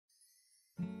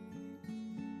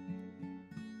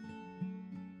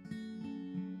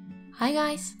Hi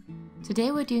guys! Today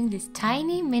we're doing this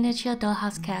tiny miniature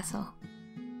dollhouse castle.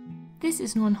 This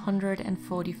is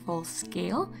 144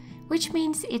 scale, which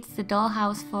means it's the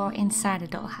dollhouse for inside a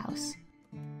dollhouse.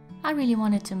 I really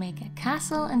wanted to make a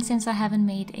castle, and since I haven't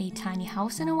made a tiny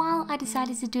house in a while, I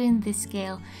decided to do it in this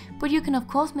scale, but you can of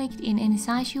course make it in any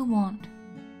size you want.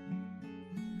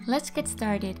 Let's get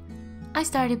started. I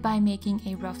started by making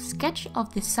a rough sketch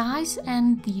of the size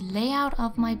and the layout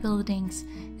of my buildings.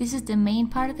 This is the main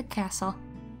part of the castle.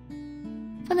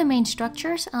 For the main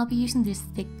structures, I'll be using this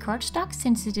thick cardstock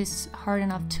since it is hard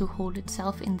enough to hold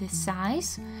itself in this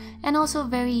size, and also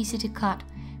very easy to cut,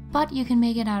 but you can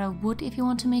make it out of wood if you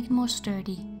want to make it more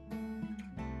sturdy.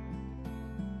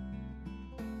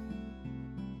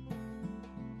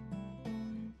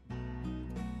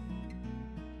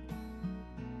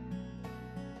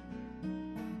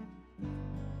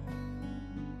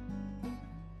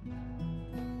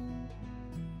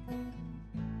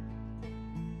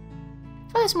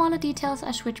 For the smaller details,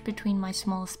 I switch between my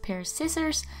smallest pair of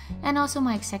scissors and also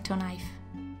my X-Acto knife.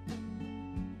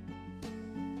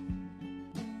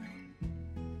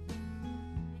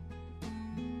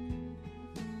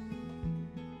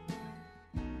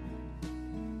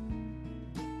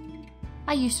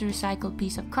 I used a recycled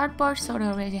piece of cardboard, so it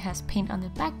already has paint on the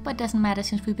back, but doesn't matter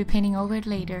since we'll be painting over it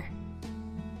later.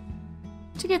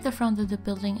 To give the front of the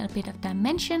building a bit of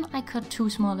dimension, I cut two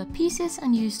smaller pieces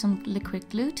and used some liquid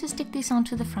glue to stick this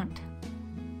onto the front.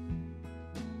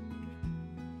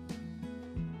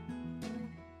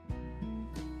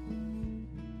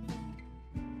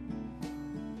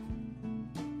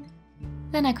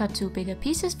 Then I cut two bigger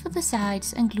pieces for the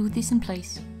sides and glued this in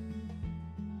place.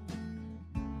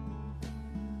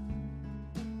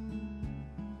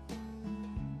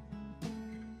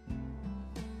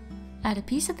 Add a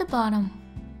piece at the bottom.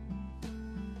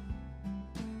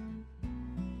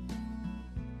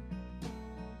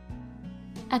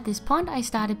 At this point I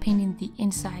started painting the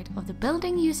inside of the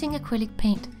building using acrylic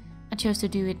paint. I chose to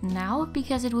do it now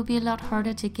because it will be a lot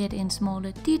harder to get in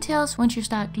smaller details once you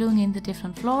start gluing in the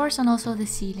different floors and also the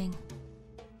ceiling.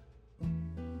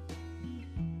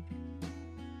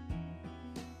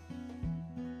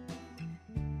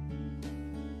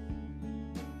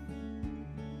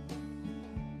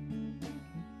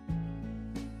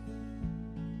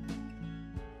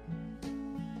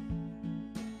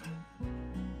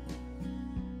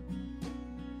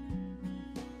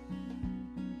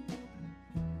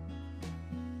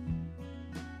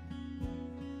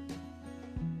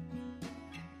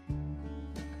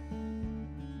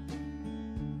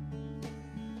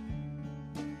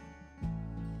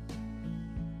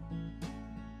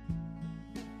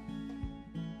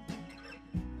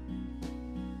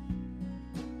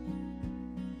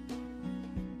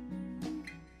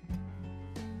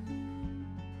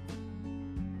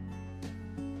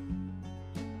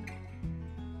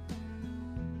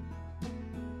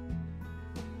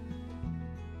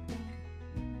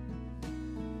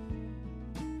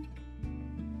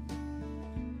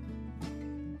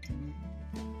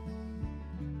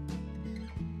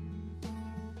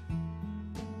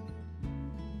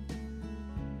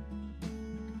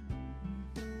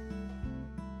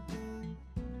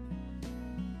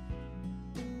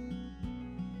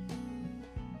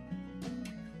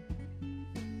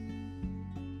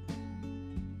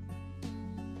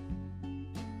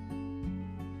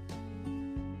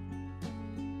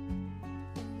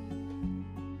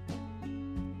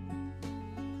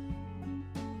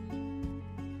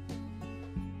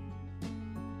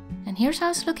 And here's how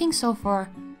it's looking so far.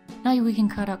 Now we can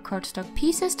cut out cardstock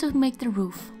pieces to make the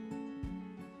roof.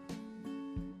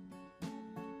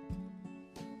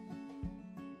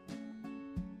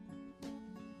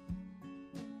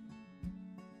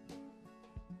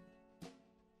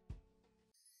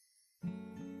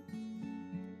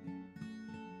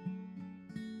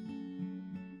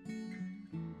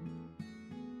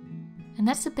 And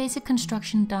that's the basic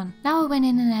construction done. Now I went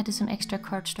in and added some extra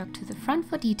cardstock to the front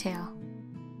for detail.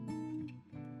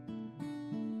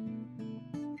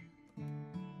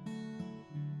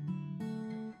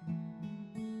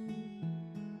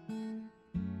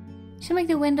 To make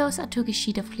the windows, I took a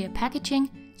sheet of clear packaging,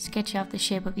 sketched out the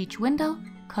shape of each window,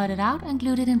 cut it out and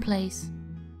glued it in place.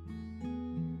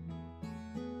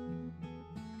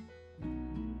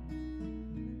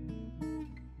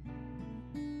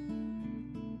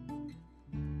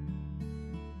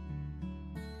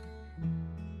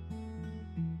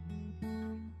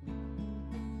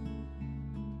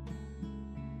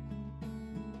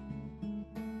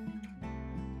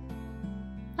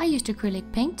 I used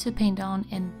acrylic paint to paint on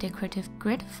a decorative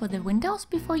grid for the windows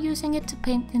before using it to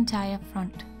paint the entire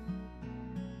front.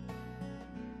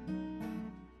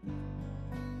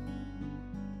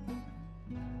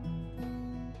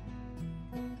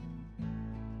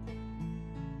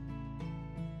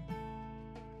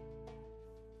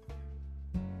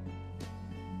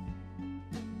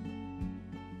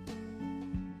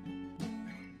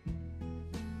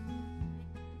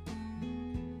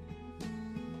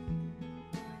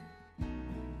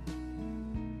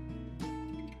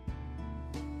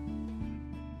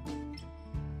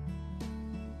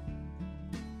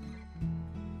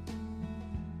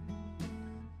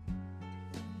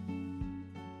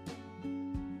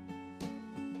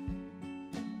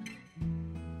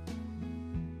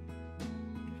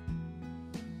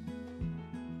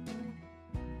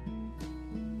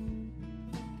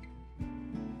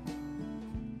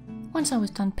 Once I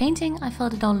was done painting, I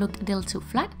felt it all looked a little too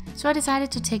flat, so I decided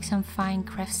to take some fine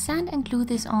craft sand and glue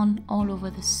this on all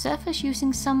over the surface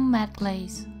using some matte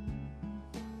glaze.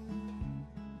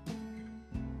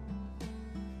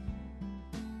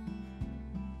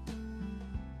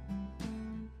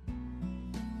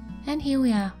 And here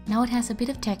we are, now it has a bit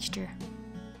of texture.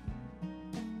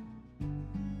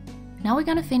 Now we're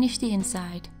gonna finish the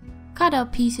inside. Cut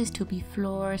out pieces to be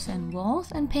floors and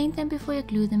walls and paint them before you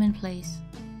glue them in place.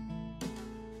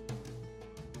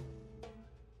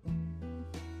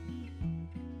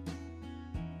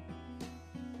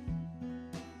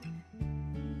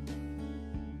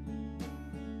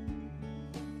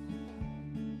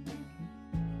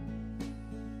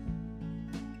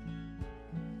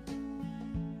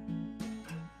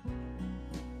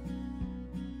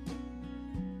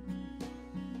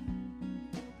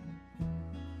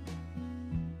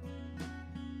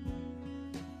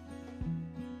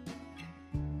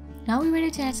 Now we're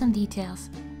ready to add some details.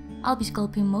 I'll be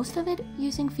sculpting most of it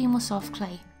using Fimo soft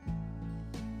clay.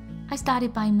 I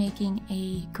started by making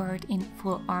a guard in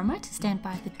full armor to stand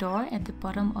by the door at the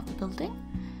bottom of the building,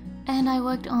 and I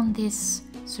worked on this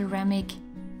ceramic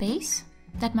base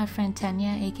that my friend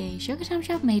Tanya, aka Sugar Time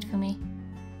Shop, made for me.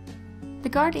 The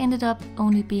guard ended up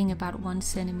only being about 1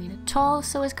 centimeter tall,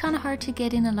 so it's kinda hard to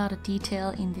get in a lot of detail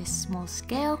in this small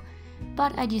scale.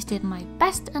 But I just did my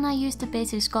best and I used the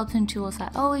basic sculpting tools I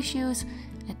always use,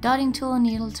 a dotting tool,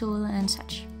 needle tool and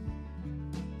such.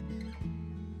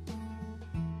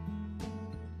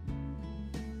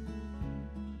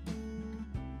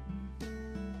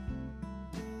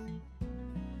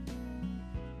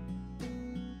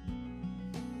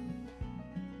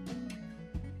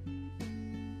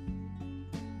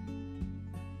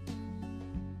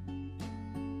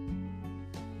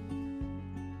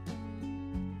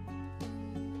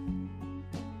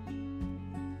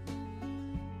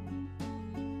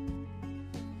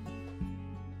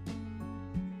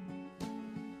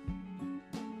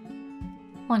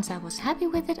 Once I was happy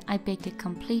with it, I baked it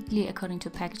completely according to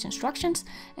package instructions,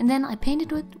 and then I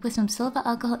painted it with some silver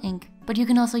alcohol ink, but you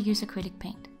can also use acrylic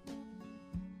paint.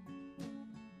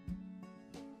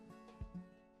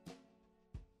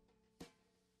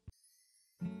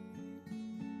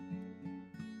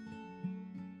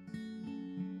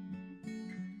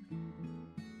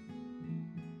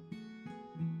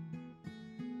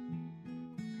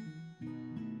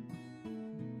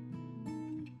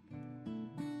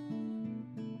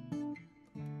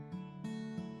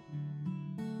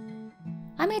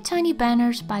 I made tiny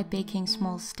banners by baking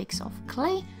small sticks of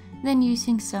clay, then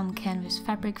using some canvas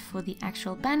fabric for the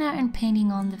actual banner and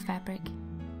painting on the fabric.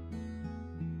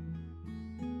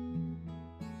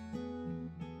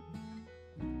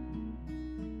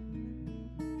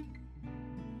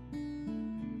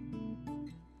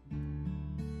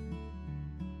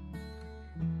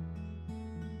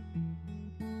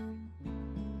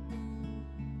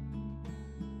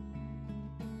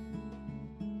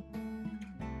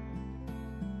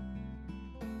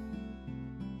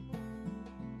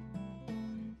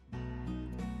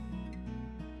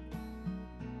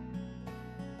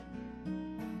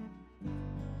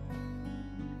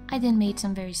 I then made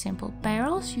some very simple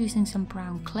barrels using some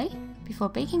brown clay before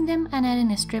baking them and adding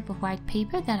a strip of white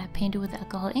paper that I painted with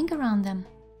alcohol ink around them.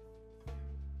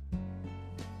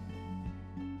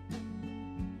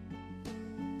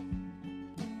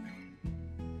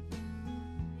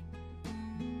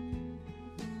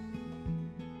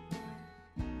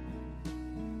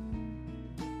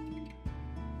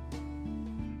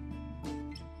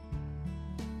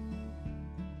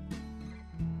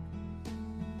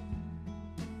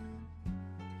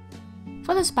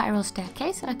 For the spiral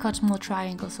staircase, I cut small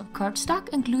triangles of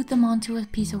cardstock and glued them onto a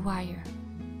piece of wire.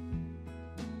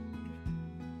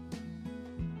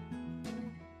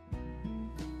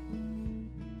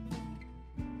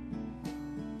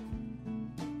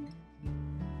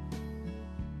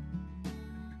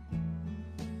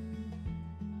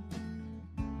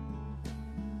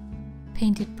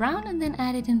 Painted brown and then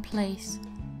added in place.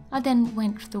 I then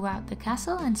went throughout the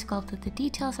castle and sculpted the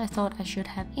details I thought I should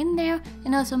have in there,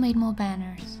 and also made more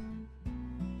banners.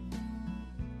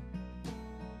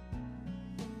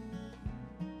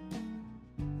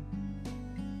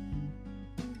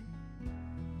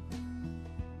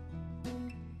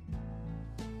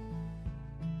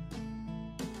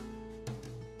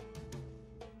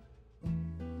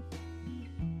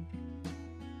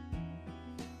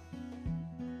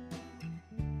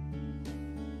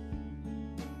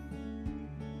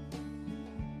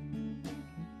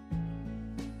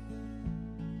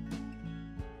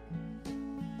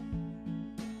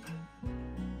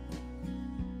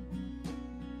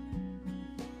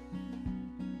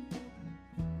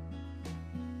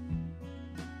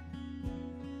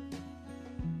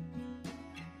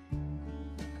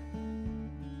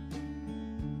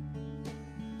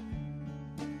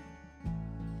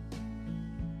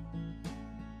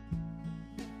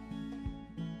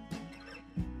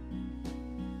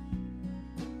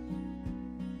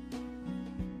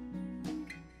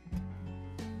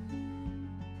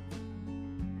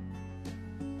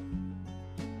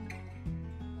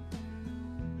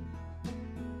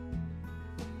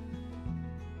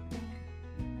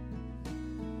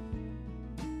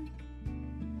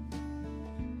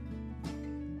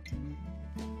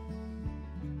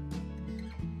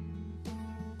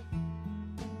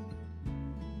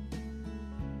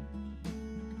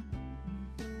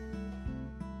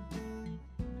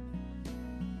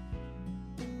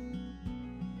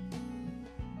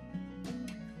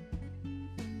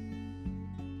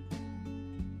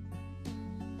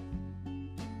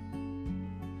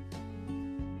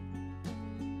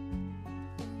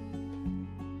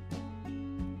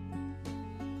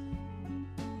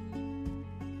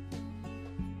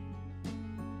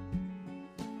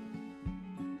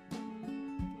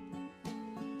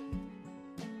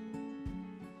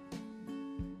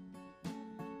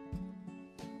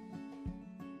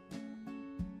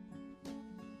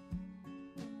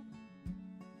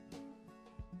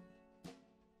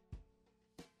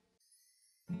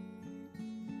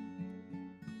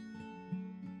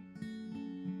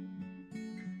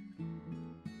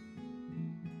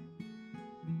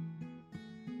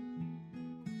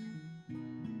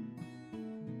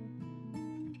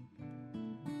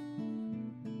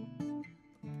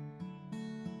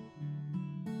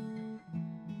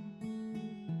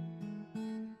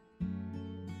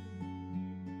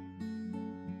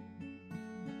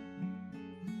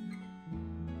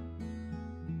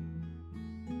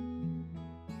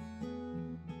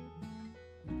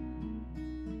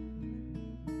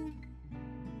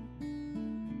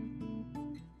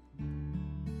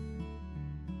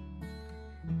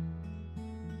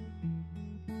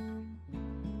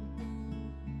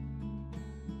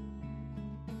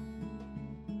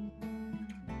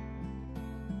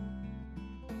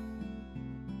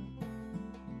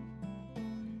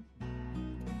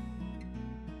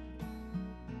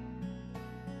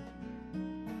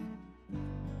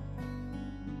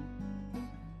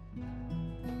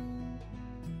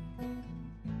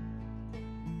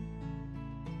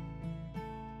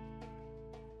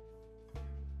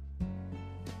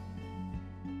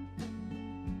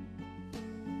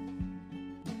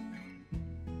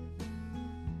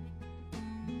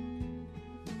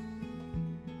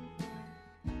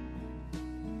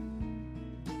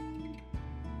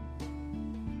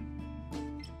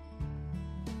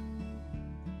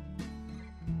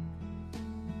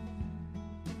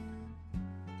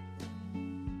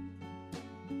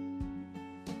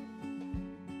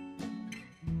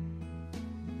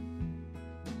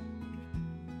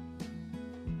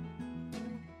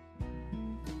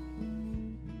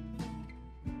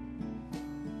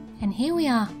 And here we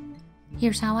are.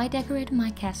 Here's how I decorated my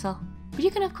castle, but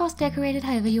you can of course decorate it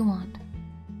however you want.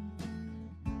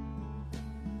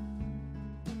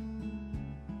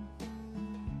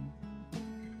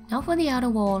 Now for the outer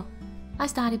wall. I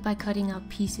started by cutting out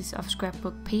pieces of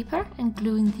scrapbook paper and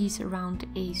gluing these around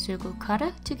a circle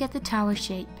cutter to get the tower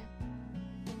shape.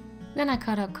 Then I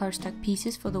cut out cardstock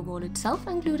pieces for the wall itself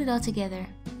and glued it all together.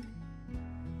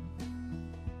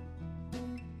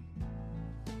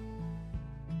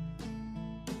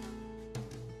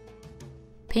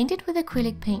 Paint it with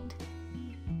acrylic paint.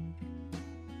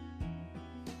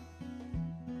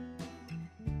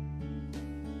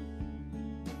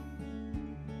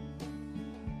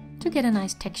 To get a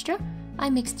nice texture, I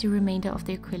mixed the remainder of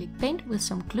the acrylic paint with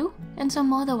some glue and some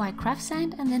more of the white craft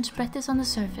sand and then spread this on the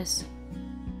surface.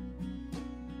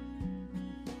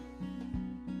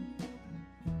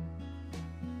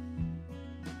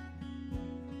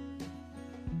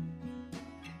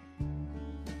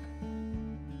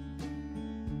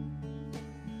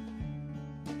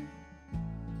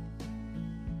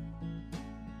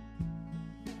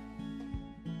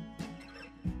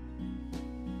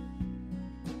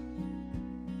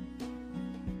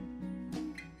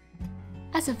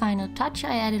 As a final touch,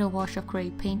 I added a wash of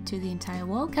grey paint to the entire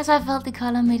wall because I felt the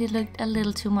color made it look a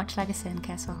little too much like a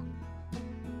sandcastle.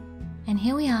 And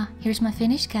here we are, here's my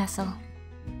finished castle.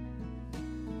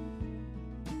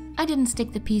 I didn't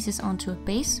stick the pieces onto a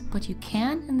base, but you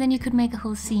can, and then you could make a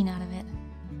whole scene out of it.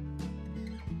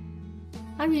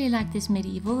 I really like this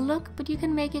medieval look, but you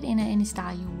can make it in any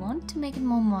style you want to make it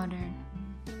more modern.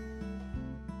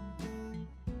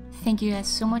 Thank you guys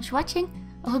so much for watching.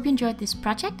 I hope you enjoyed this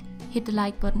project. Hit the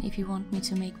like button if you want me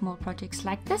to make more projects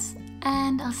like this,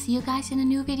 and I'll see you guys in a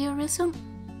new video real soon.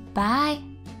 Bye!